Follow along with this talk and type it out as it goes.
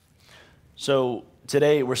So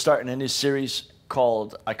today we're starting a new series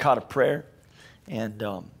called I Caught a Prayer. And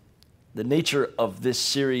the nature of this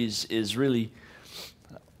series is really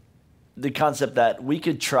the concept that we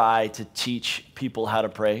could try to teach people how to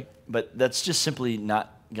pray, but that's just simply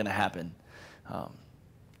not going to happen.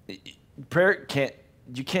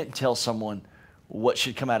 You can't tell someone what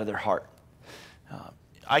should come out of their heart.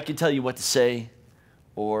 I can tell you what to say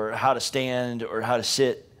or how to stand or how to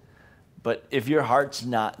sit, but if your heart's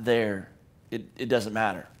not there, it doesn't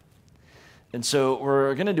matter. And so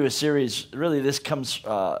we're going to do a series. Really, this comes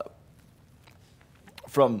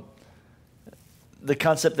from the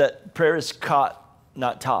concept that prayer is caught,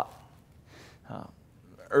 not taught.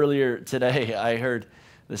 Earlier today, I heard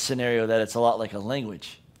the scenario that it's a lot like a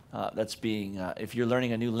language. That's being, if you're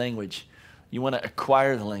learning a new language, you want to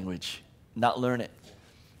acquire the language, not learn it.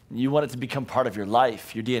 You want it to become part of your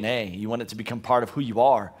life, your DNA. You want it to become part of who you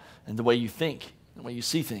are and the way you think, the way you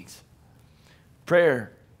see things.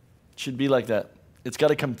 Prayer should be like that. It's got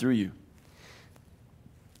to come through you.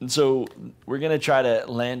 And so we're going to try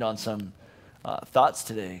to land on some thoughts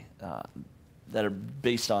today that are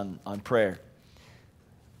based on prayer.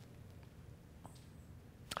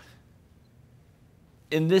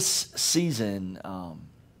 In this season,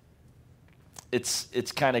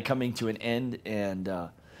 it's kind of coming to an end, and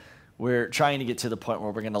we're trying to get to the point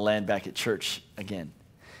where we're going to land back at church again.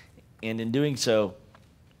 And in doing so,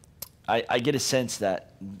 I get a sense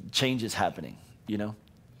that change is happening, you know?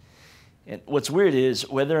 And what's weird is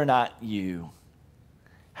whether or not you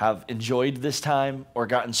have enjoyed this time or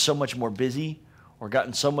gotten so much more busy or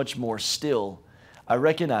gotten so much more still, I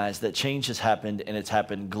recognize that change has happened, and it's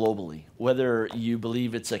happened globally. Whether you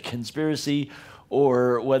believe it's a conspiracy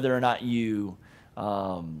or whether or not you,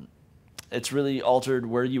 it's really altered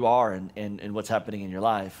where you are and what's happening in your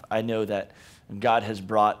life, I know that God has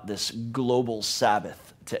brought this global Sabbath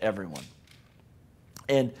to everyone.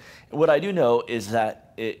 And what I do know is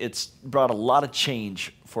that it's brought a lot of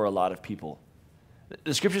change for a lot of people.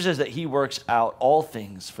 The scripture says that he works out all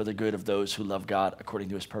things for the good of those who love God according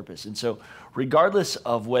to his purpose. And so regardless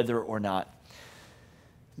of whether or not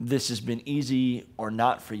this has been easy or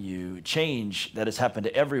not for you, change that has happened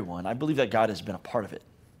to everyone, I believe that God has been a part of it.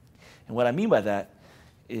 And what I mean by that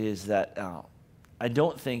is that I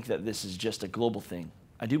don't think that this is just a global thing.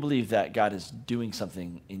 I do believe that God is doing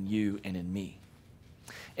something in you and in me.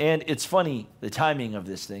 And it's funny, the timing of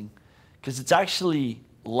this thing, because it's actually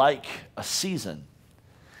like a season.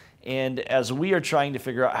 And as we are trying to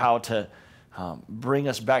figure out how to bring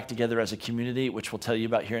us back together as a community, which we'll tell you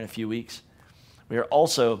about here in a few weeks, there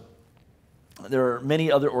are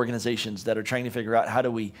many other organizations that are trying to figure out how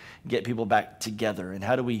do we get people back together and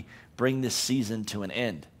how do we bring this season to an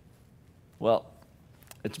end. Well,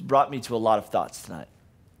 it's brought me to a lot of thoughts tonight.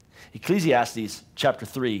 Ecclesiastes chapter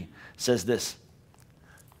 3 says this: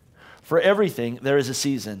 "For everything there is a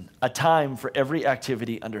season, a time for every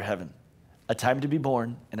activity under heaven, a time to be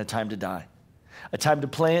born and a time to die, a time to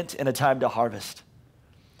plant and a time to harvest,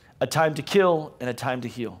 a time to kill and a time to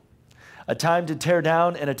heal, a time to tear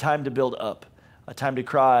down and a time to build up, a time to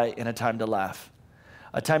cry and a time to laugh,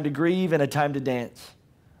 a time to grieve and a time to dance,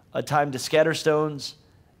 a time to scatter stones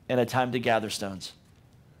and a time to gather stones,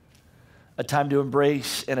 a time to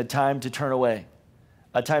embrace and a time to turn away,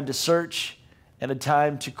 a time to search and a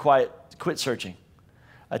time to quit searching,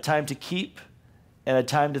 a time to keep and a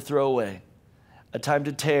time to throw away, a time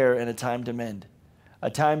to tear and a time to mend, a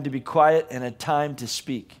time to be quiet and a time to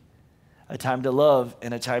speak, a time to love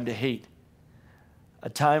and a time to hate, a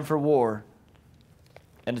time for war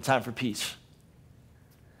and a time for peace."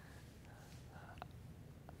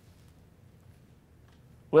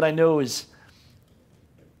 What I know is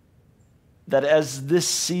that as this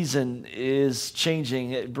season is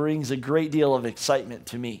changing, it brings a great deal of excitement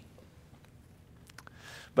to me.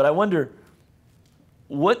 But I wonder,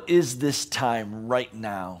 what is this time right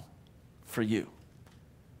now for you?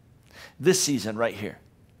 This season right here.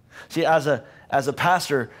 See, as a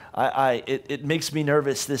pastor, it makes me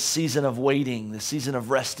nervous, this season of waiting, this season of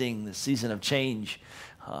resting, this season of change,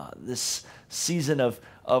 this season of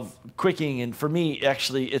quicking. And for me,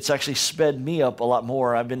 it's actually sped me up a lot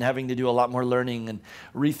more. I've been having to do a lot more learning and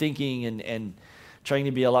rethinking and trying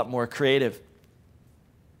to be a lot more creative.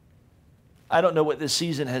 I don't know what this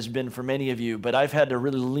season has been for many of you, but I've had to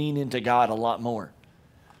really lean into God a lot more.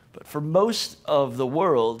 But for most of the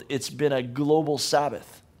world, it's been a global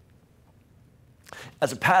Sabbath.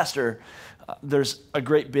 As a pastor, there's a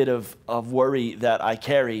great bit of worry that I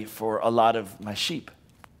carry for a lot of my sheep,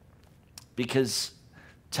 because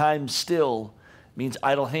time still means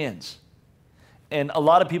idle hands. And a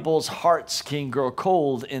lot of people's hearts can grow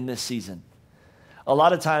cold in this season. A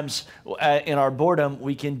lot of times in our boredom,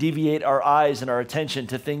 we can deviate our eyes and our attention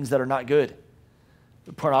to things that are not good.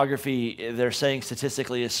 Pornography, they're saying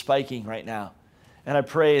statistically, is spiking right now. And I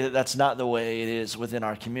pray that that's not the way it is within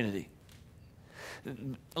our community.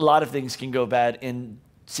 A lot of things can go bad in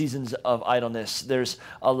seasons of idleness. There's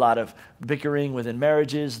a lot of bickering within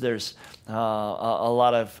marriages. There's a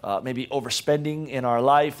lot of maybe overspending in our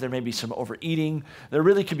life. There may be some overeating. There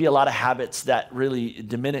really could be a lot of habits that really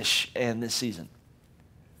diminish in this season.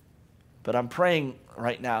 But I'm praying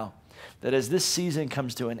right now that as this season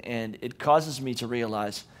comes to an end, it causes me to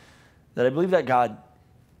realize that I believe that God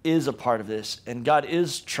is a part of this, and God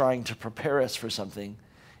is trying to prepare us for something.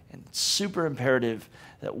 And it's super imperative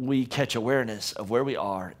that we catch awareness of where we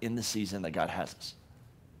are in the season that God has us.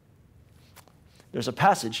 There's a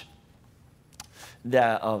passage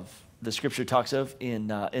that of the scripture talks of in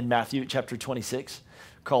Matthew chapter 26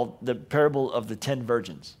 called the parable of the 10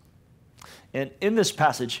 virgins. And in this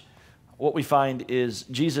passage, what we find is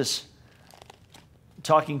Jesus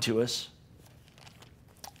talking to us.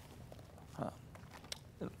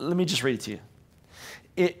 Let me just read it to you.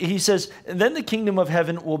 He says, "Then the kingdom of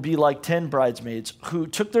heaven will be like 10 bridesmaids who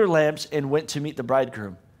took their lamps and went to meet the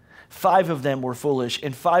bridegroom. 5 of them were foolish,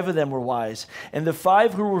 and 5 of them were wise. And the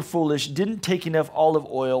 5 who were foolish didn't take enough olive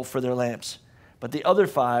oil for their lamps. But the other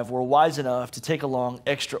 5 were wise enough to take along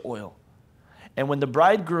extra oil. And when the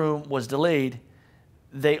bridegroom was delayed,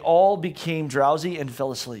 they all became drowsy and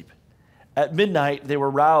fell asleep. At midnight, they were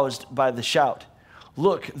roused by the shout,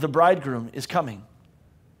 'Look, the bridegroom is coming.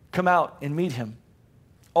 Come out and meet him.'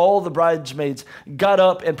 All the bridesmaids got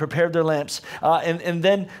up and prepared their lamps. And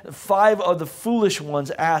then 5 of the foolish ones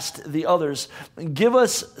asked the others, 'Give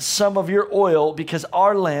us some of your oil because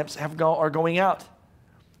our lamps are going out.'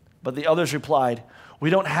 But the others replied, 'We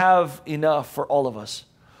don't have enough for all of us.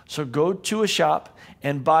 So go to a shop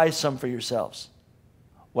and buy some for yourselves.'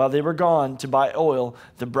 While they were gone to buy oil,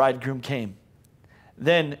 the bridegroom came.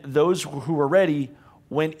 Then those who were ready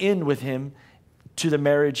went in with him to the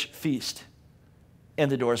marriage feast, and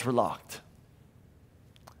the doors were locked.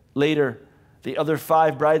 Later, the other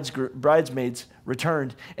 5 bridesmaids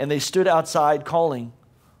returned, and they stood outside calling,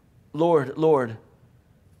 'Lord, Lord,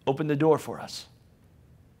 open the door for us.'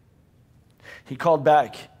 He called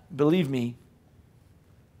back, 'Believe me,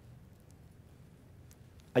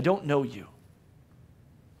 I don't know you.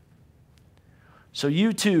 So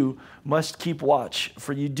you too must keep watch,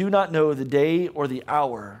 for you do not know the day or the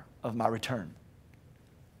hour of my return.'"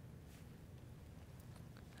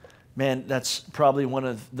 Man, that's probably one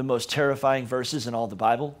of the most terrifying verses in all the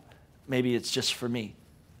Bible. Maybe it's just for me.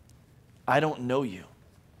 I don't know you.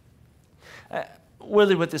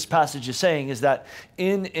 Really what this passage is saying is that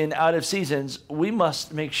in and out of seasons, we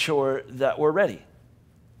must make sure that we're ready,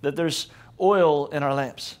 that there's oil in our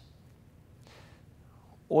lamps.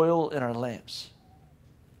 Oil in our lamps.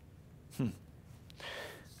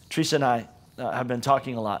 Teresa and I have been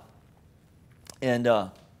talking a lot. And,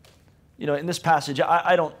 in this passage,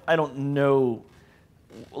 I don't know.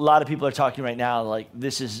 A lot of people are talking right now like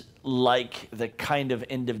this is like the kind of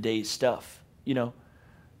end of days stuff. The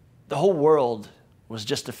whole world was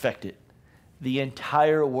just affected. The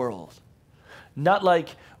entire world. Not like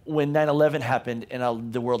when 9/11 happened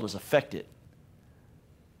and the world was affected.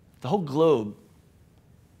 The whole globe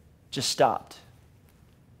just stopped.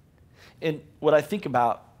 And what I think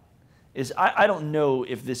about is I don't know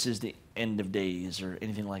if this is the end of days or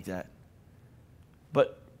anything like that.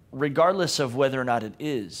 But regardless of whether or not it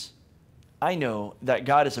is, I know that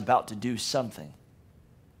God is about to do something,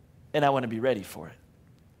 and I want to be ready for it.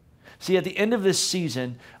 See, at the end of this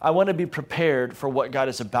season, I want to be prepared for what God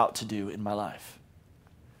is about to do in my life.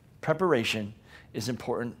 Preparation is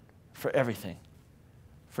important for everything.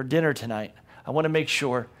 For dinner tonight, I want to make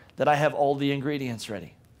sure that I have all the ingredients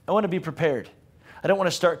ready. I want to be prepared. I don't want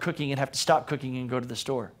to start cooking and have to stop cooking and go to the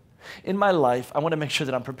store. In my life, I want to make sure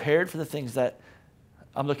that I'm prepared for the things that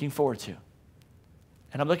I'm looking forward to.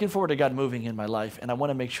 And I'm looking forward to God moving in my life, and I want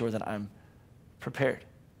to make sure that I'm prepared.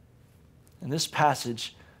 In this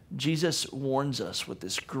passage, Jesus warns us with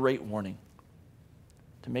this great warning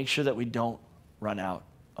to make sure that we don't run out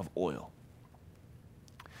of oil.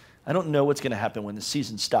 I don't know what's going to happen when the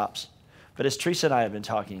season stops, but as Teresa and I have been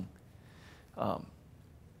talking,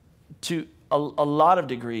 to a lot of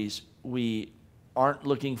degrees, we aren't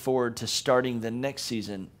looking forward to starting the next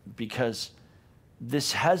season because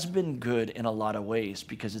this has been good in a lot of ways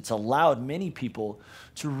because it's allowed many people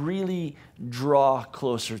to really draw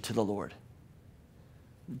closer to the Lord.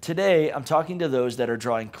 Today, I'm talking to those that are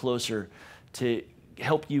drawing closer to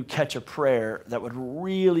help you catch a prayer that would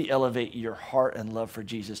really elevate your heart and love for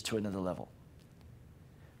Jesus to another level.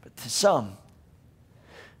 But to some,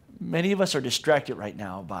 Many of us are distracted right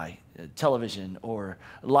now by television or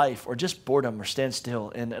life or just boredom or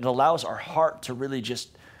standstill, and it allows our heart to really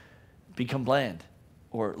just become bland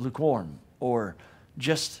or lukewarm or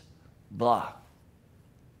just blah.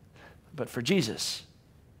 But for Jesus,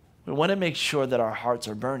 we want to make sure that our hearts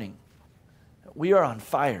are burning. We are on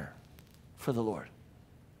fire for the Lord.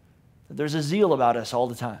 There's a zeal about us all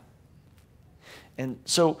the time. And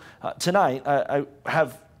so tonight, I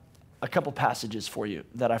have a couple passages for you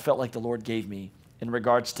that I felt like the Lord gave me in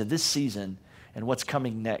regards to this season and what's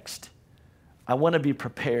coming next. I want to be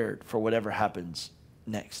prepared for whatever happens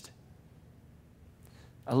next.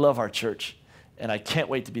 I love our church, and I can't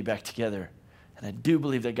wait to be back together. And I do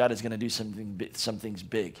believe that God is going to do some things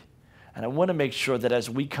big. And I want to make sure that as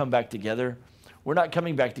we come back together, we're not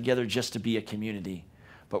coming back together just to be a community,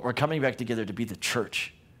 but we're coming back together to be the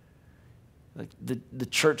church. The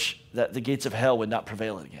church that the gates of hell would not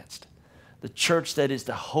prevail against. The church that is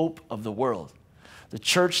the hope of the world. The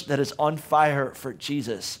church that is on fire for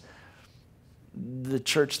Jesus. The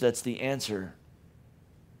church that's the answer.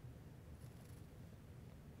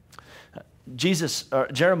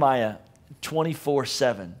 Jeremiah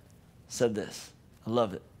 24:7 said this. I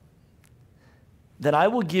love it. Then I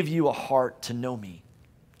will give you a heart to know me,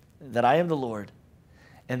 that I am the Lord,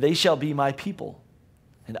 and they shall be my people,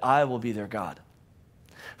 and I will be their God.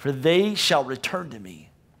 For they shall return to me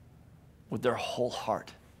with their whole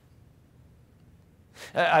heart.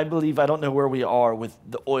 I believe, I don't know where we are with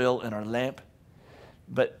the oil in our lamp,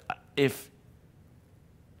 but if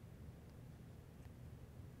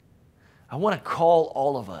I want to call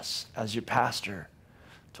all of us as your pastor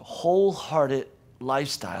to a wholehearted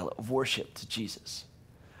lifestyle of worship to Jesus.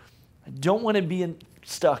 I don't want to be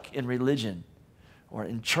stuck in religion or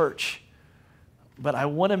in church, but I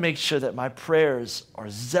want to make sure that my prayers are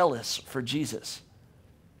zealous for Jesus.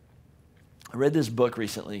 I read this book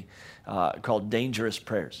recently called Dangerous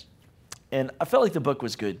Prayers, and I felt like the book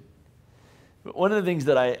was good. But one of the things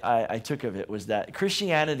that I took of it was that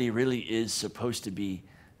Christianity really is supposed to be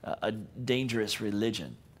a dangerous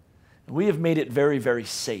religion. We have made it very, very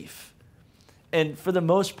safe. And for the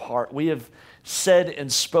most part, we have said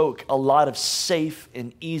and spoke a lot of safe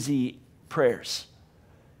and easy prayers.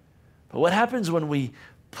 But what happens when we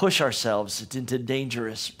push ourselves into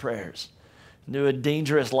dangerous prayers, into a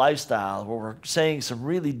dangerous lifestyle where we're saying some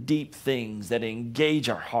really deep things that engage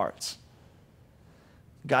our hearts?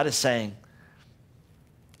 God is saying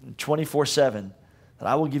 24/7 that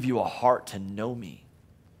I will give you a heart to know me.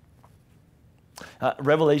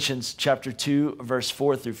 Revelations chapter 2, verse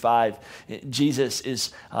 4 through 5. Jesus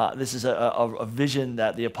is, this is a vision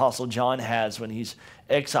that the Apostle John has when he's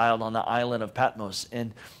exiled on the island of Patmos.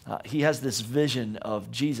 And he has this vision of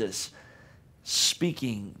Jesus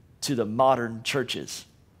speaking to the modern churches.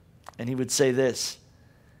 And he would say this,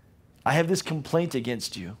 I have this complaint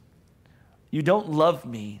against you. You don't love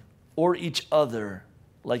me or each other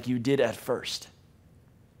like you did at first.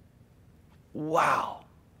 Wow.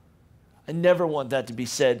 I never want that to be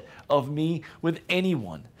said of me with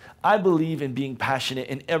anyone. I believe in being passionate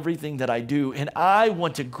in everything that I do, and I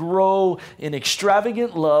want to grow in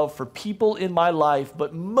extravagant love for people in my life,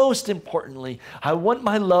 but most importantly, I want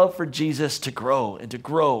my love for Jesus to grow and to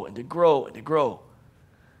grow and to grow and to grow.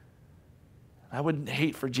 I wouldn't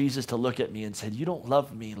hate for Jesus to look at me and say, you don't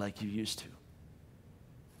love me like you used to.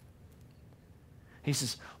 He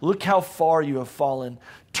says, look how far you have fallen.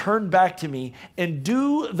 Turn back to me and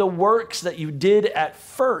do the works that you did at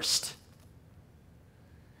first.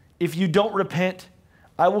 If you don't repent,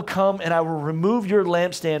 I will come and I will remove your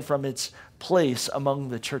lampstand from its place among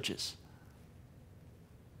the churches.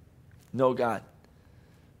 No, God,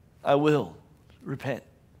 I will repent.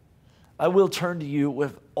 I will turn to you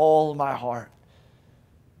with all my heart.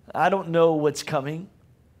 I don't know what's coming,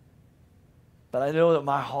 but I know that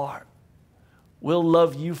my heart will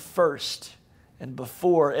love you first and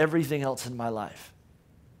before everything else in my life.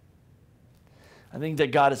 I think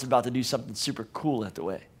that God is about to do something super cool at the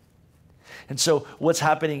way. And so what's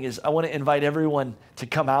happening is I want to invite everyone to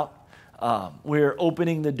come out. We're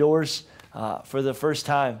opening the doors for the first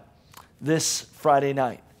time this Friday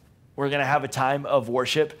night. We're going to have a time of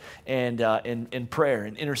worship and in prayer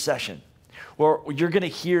and intercession, where you're going to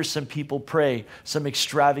hear some people pray some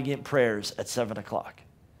extravagant prayers at 7 o'clock.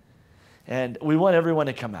 And we want everyone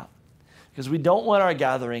to come out because we don't want our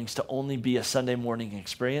gatherings to only be a Sunday morning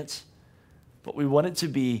experience, but we want it to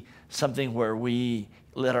be something where we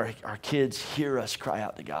let our kids hear us cry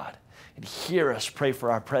out to God and hear us pray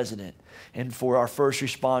for our president and for our first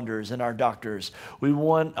responders and our doctors. We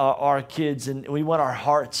want our kids and we want our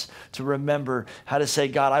hearts to remember how to say,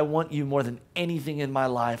 God, I want you more than anything in my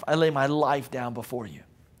life. I lay my life down before you.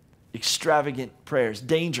 extravagant prayers,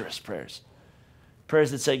 dangerous prayers.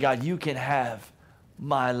 Prayers that say, God, you can have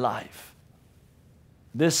my life.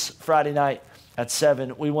 This Friday night at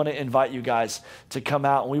 7, we want to invite you guys to come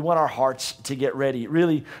out, and we want our hearts to get ready.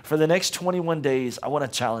 Really, for the next 21 days, I want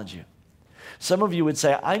to challenge you. Some of you would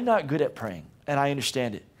say, I'm not good at praying, and I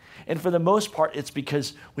understand it. And for the most part, it's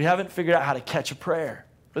because we haven't figured out how to catch a prayer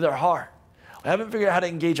with our heart. We haven't figured out how to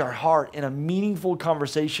engage our heart in a meaningful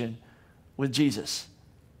conversation with Jesus.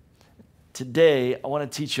 Today, I want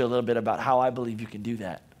to teach you a little bit about how I believe you can do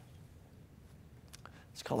that.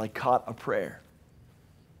 It's called I Caught a Prayer.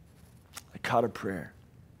 I caught a prayer.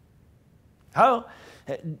 How?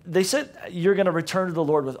 They said you're going to return to the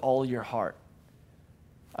Lord with all your heart.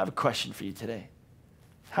 I have a question for you today.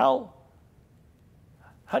 How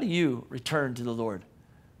do you return to the Lord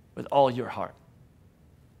with all your heart?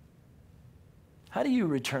 How do you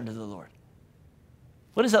return to the Lord?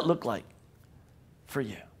 What does that look like for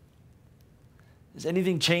you? Does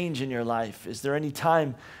anything change in your life? Is there any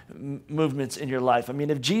time movements in your life? I mean,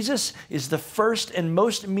 if Jesus is the first and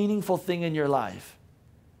most meaningful thing in your life,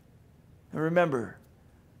 and remember,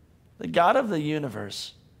 the God of the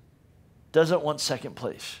universe doesn't want second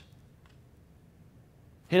place.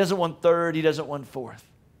 He doesn't want third. He doesn't want fourth.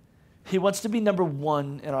 He wants to be number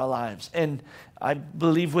one in our lives. And I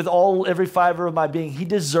believe with every fiber of my being, he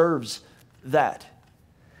deserves that.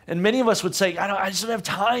 And many of us would say, I just don't have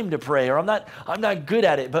time to pray, or I'm not good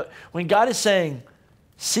at it. But when God is saying,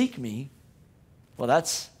 seek me, well,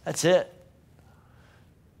 that's it.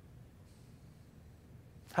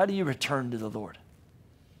 How do you return to the Lord?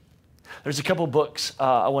 There's a couple books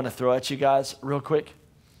I want to throw at you guys real quick.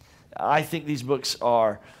 I think these books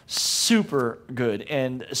are super good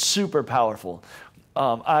and super powerful.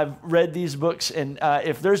 I've read these books, and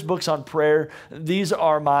if there's books on prayer, these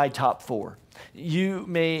are my top 4. You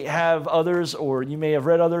may have others, or you may have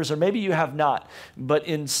read others, or maybe you have not. But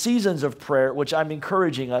in seasons of prayer, which I'm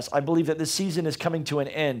encouraging us, I believe that this season is coming to an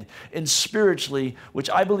end. And spiritually, which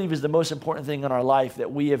I believe is the most important thing in our life,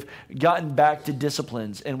 that we have gotten back to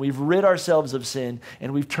disciplines, and we've rid ourselves of sin,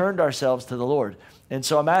 and we've turned ourselves to the Lord. And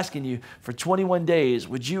so I'm asking you, for 21 days,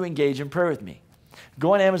 would you engage in prayer with me?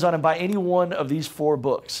 Go on Amazon and buy any one of these 4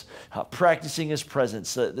 books. Practicing His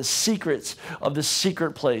Presence, the Secrets of the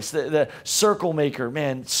Secret Place, the Circle Maker,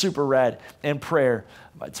 man, super rad, and Prayer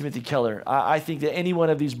by Timothy Keller. I think that any one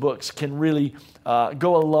of these books can really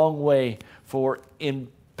go a long way for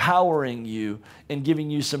empowering you and giving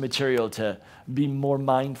you some material to be more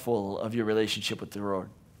mindful of your relationship with the Lord.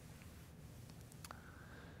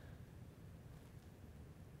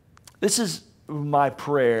 This is my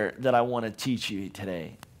prayer that I want to teach you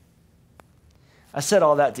today. I said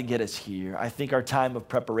all that to get us here. I think our time of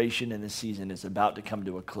preparation in this season is about to come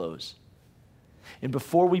to a close. And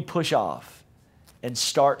before we push off and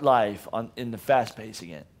start life in the fast pace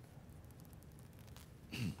again,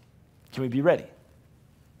 can we be ready?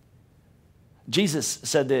 Jesus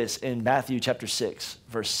said this in Matthew chapter 6,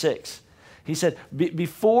 verse 6. He said,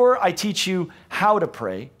 before I teach you how to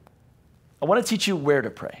pray, I want to teach you where to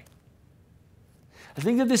pray. I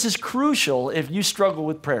think that this is crucial if you struggle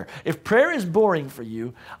with prayer. If prayer is boring for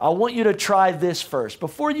you, I want you to try this first.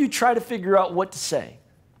 Before you try to figure out what to say,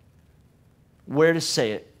 where to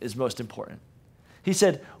say it is most important. He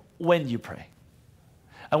said, when you pray.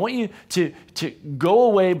 I want you to go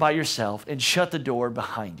away by yourself and shut the door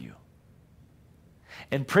behind you.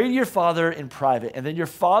 And pray to your Father in private, and then your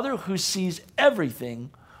Father who sees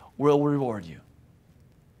everything will reward you.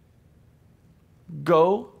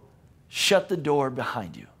 Go. Shut the door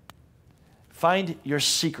behind you. Find your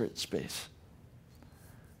secret space.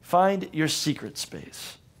 Find your secret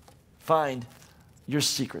space. Find your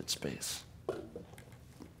secret space.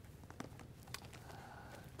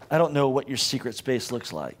 I don't know what your secret space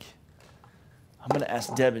looks like. I'm going to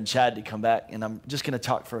ask Deb and Chad to come back, and I'm just going to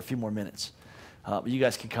talk for a few more minutes. But you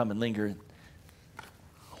guys can come and linger.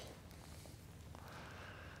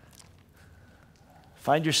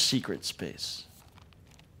 Find your secret space.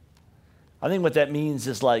 I think what that means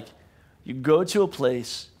is like you go to a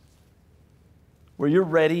place where you're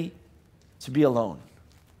ready to be alone.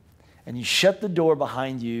 And you shut the door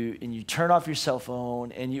behind you and you turn off your cell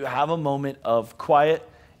phone and you have a moment of quiet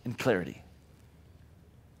and clarity.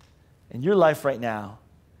 In your life right now,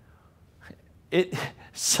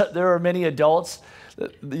 there are many adults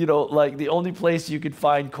that, like the only place you could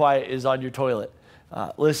find quiet is on your toilet.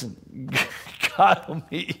 Listen, God will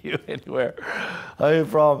meet you anywhere. I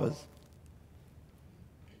promise.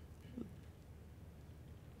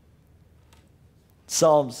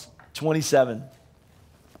 Psalms 27,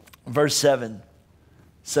 verse 7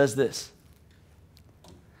 says this.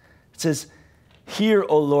 It says, Hear,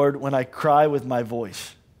 O Lord, when I cry with my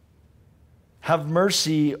voice. Have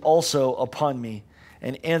mercy also upon me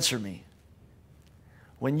and answer me.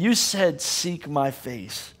 When you said, seek my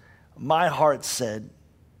face, my heart said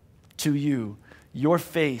to you, your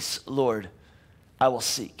face, Lord, I will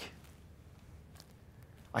seek.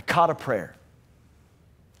 I caught a prayer.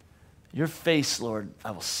 Your face, Lord,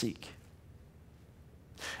 I will seek.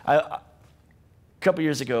 A couple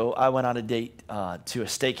years ago, I went on a date to a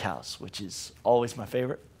steakhouse, which is always my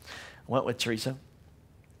favorite. I went with Teresa.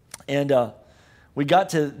 And we got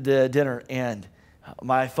to the dinner, and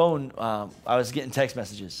my phone, I was getting text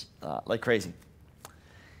messages like crazy.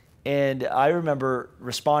 And I remember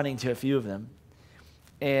responding to a few of them.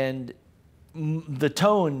 And the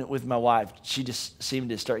tone with my wife, she just seemed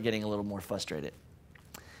to start getting a little more frustrated.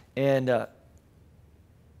 And it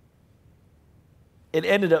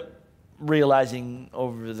ended up realizing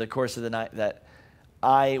over the course of the night that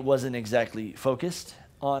I wasn't exactly focused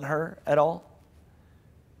on her at all.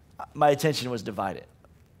 My attention was divided.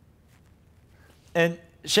 And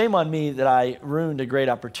shame on me that I ruined a great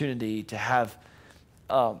opportunity to have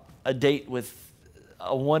a date with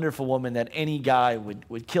a wonderful woman that any guy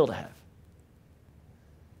would kill to have.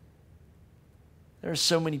 There are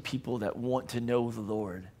so many people that want to know the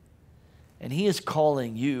Lord. And he is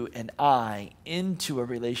calling you and I into a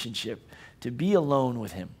relationship to be alone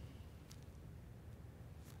with him.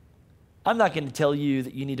 I'm not going to tell you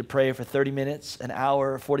that you need to pray for 30 minutes, an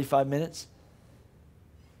hour, 45 minutes.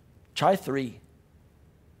 Try 3.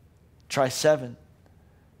 Try 7.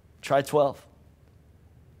 Try 12.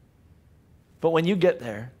 But when you get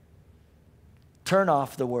there, turn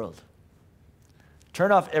off the world.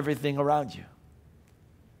 Turn off everything around you.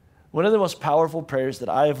 One of the most powerful prayers that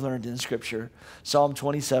I have learned in Scripture, Psalm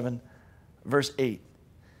 27, verse 8.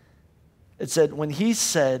 It said, when you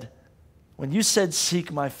said,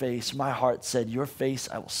 seek my face, my heart said, your face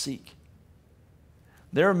I will seek.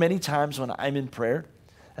 There are many times when I'm in prayer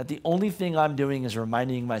that the only thing I'm doing is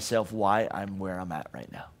reminding myself why I'm where I'm at right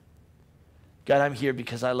now. God, I'm here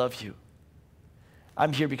because I love you.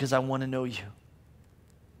 I'm here because I want to know you.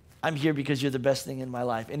 I'm here because you're the best thing in my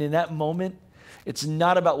life. And in that moment, it's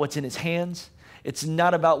not about what's in his hands. It's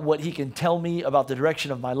not about what he can tell me about the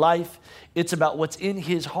direction of my life. It's about what's in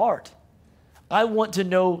his heart. I want to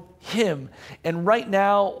know him. And right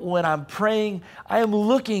now, when I'm praying, I am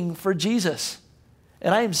looking for Jesus.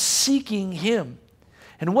 And I am seeking him.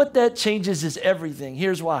 And what that changes is everything.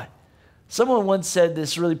 Here's why. Someone once said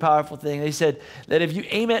this really powerful thing. They said that if you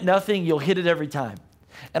aim at nothing, you'll hit it every time.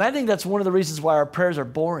 And I think that's one of the reasons why our prayers are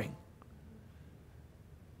boring.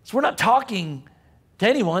 So we're not talking to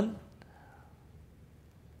anyone.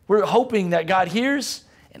 We're hoping that God hears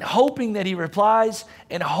and hoping that he replies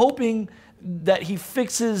and hoping that he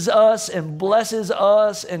fixes us and blesses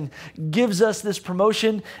us and gives us this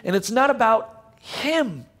promotion. And it's not about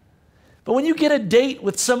him. But when you get a date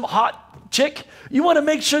with some hot chick, you want to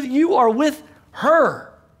make sure that you are with her.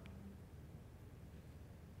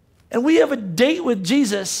 And we have a date with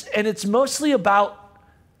Jesus, and it's mostly about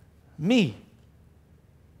me.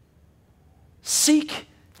 Seek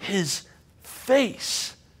his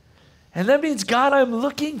face. And that means, God, I'm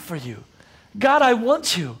looking for you. God, I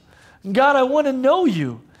want you. God, I want to know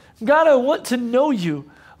you. God, I want to know you.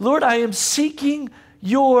 Lord, I am seeking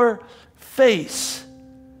your face.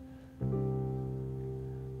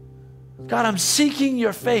 God, I'm seeking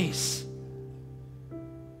your face.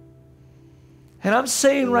 And I'm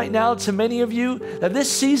saying right now to many of you that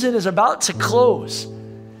this season is about to close.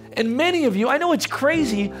 And many of you, I know it's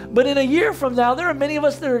crazy, but in a year from now, there are many of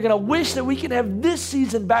us that are going to wish that we can have this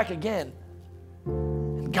season back again.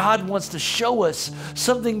 And God wants to show us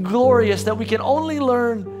something glorious that we can only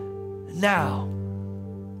learn now.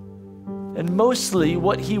 And mostly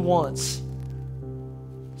what he wants,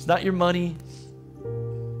 it's not your money,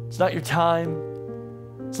 it's not your time,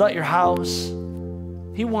 it's not your house.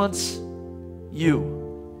 He wants you.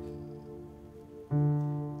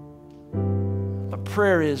 My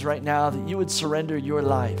prayer is right now that you would surrender your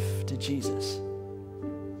life to Jesus.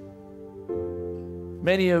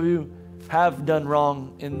 Many of you have done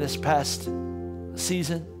wrong in this past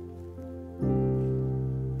season.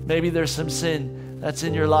 Maybe there's some sin that's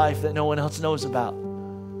in your life that no one else knows about.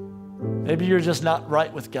 Maybe you're just not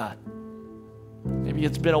right with God. Maybe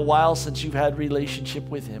it's been a while since you've had relationship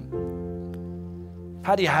with him.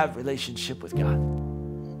 How do you have relationship with God?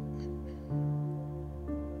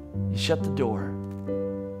 You shut the door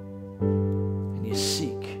and you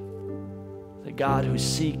seek the God who's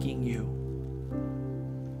seeking you.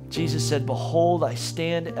 Jesus said, behold, I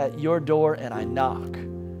stand at your door and I knock.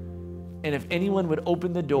 And if anyone would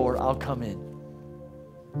open the door, I'll come in.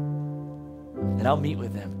 and I'll meet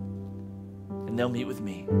with them, and they'll meet with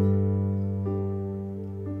me.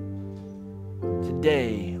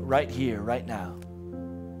 Today, right here, right now,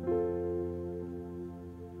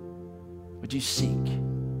 would you seek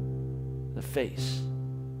the face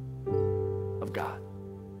of God?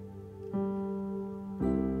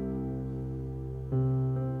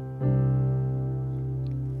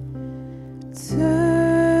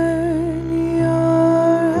 Turn your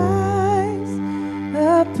eyes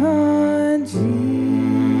upon Jesus.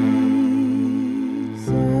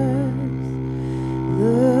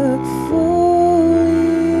 Look full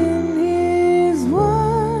in his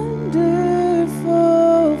wonderful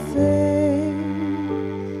face,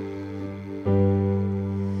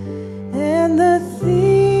 and the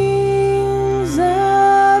things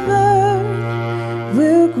of earth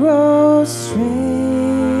will grow strangely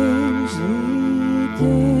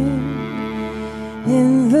dim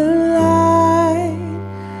in the light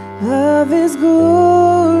of his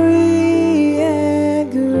glory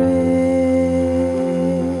and grace.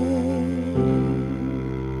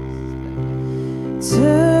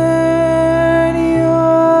 Turn your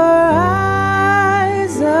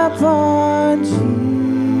eyes upon Jesus.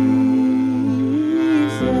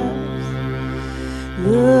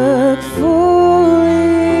 Look full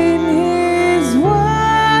in his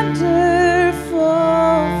wonderful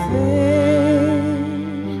face,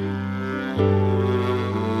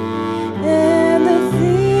 and the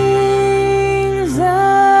things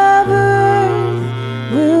of earth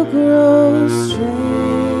will grow strangely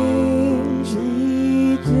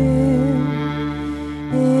dim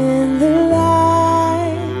in the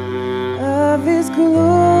light of his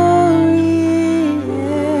glory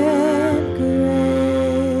and grace.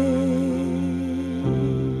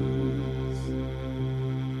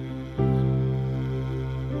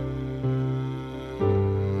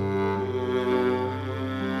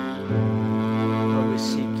 Lord, we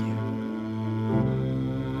seek you.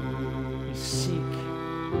 We seek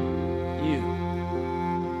you.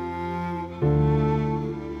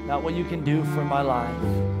 Not what you can do for my life,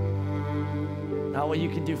 not what you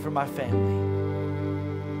can do for my family,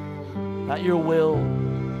 not your will,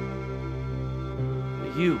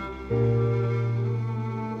 but you.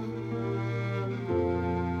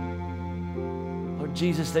 Lord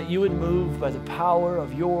Jesus, that you would move by the power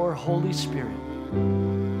of your Holy Spirit.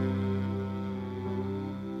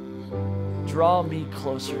 Draw me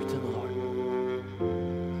closer to the Lord.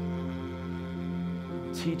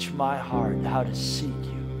 Teach my heart how to seek you.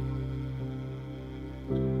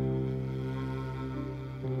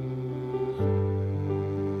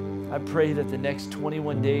 I pray that the next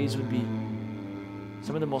 21 days would be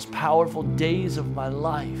some of the most powerful days of my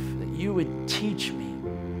life, that you would teach me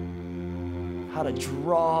how to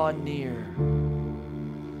draw near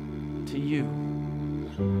to you.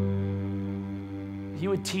 You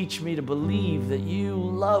would teach me to believe that you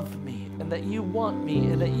love me and that you want me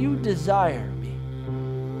and that you desire me.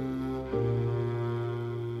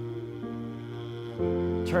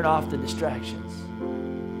 Turn off the distractions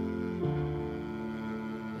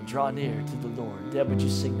and draw near to the Lord. Deb, would you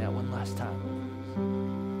sing that one last time?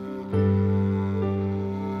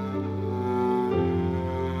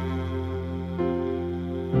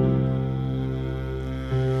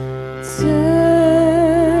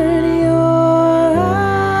 Turn your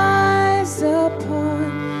eyes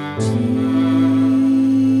upon Jesus.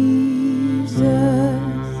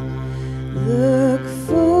 Look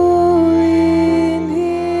full in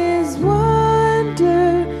his wonderful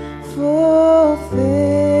face,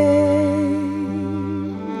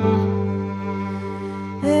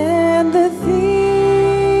 and the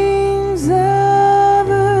things of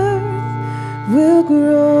earth will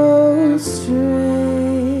grow strangely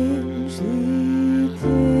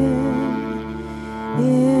dim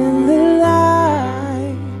in the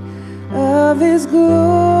light of his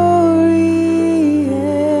glory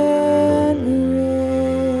and grace.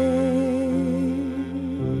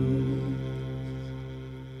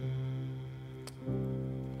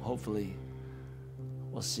 Hopefully,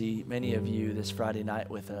 we'll see many of you this Friday night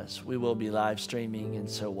with us. We will be live streaming, and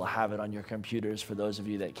so we'll have it on your computers for those of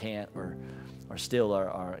you that can't or still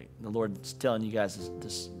are the Lord's telling you guys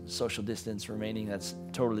this social distance remaining. That's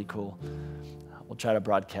totally cool. We'll try to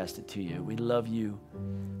broadcast it to you. We love you.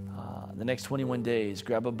 The next 21 days,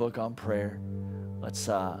 grab a book on prayer. Let's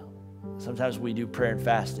sometimes we do prayer and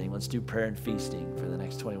fasting. Let's do prayer and feasting for the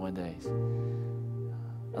next 21 days.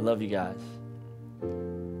 I love you guys.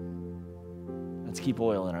 Let's keep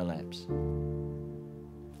oil in our lamps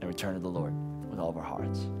and return to the Lord with all of our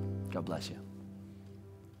hearts. God bless you.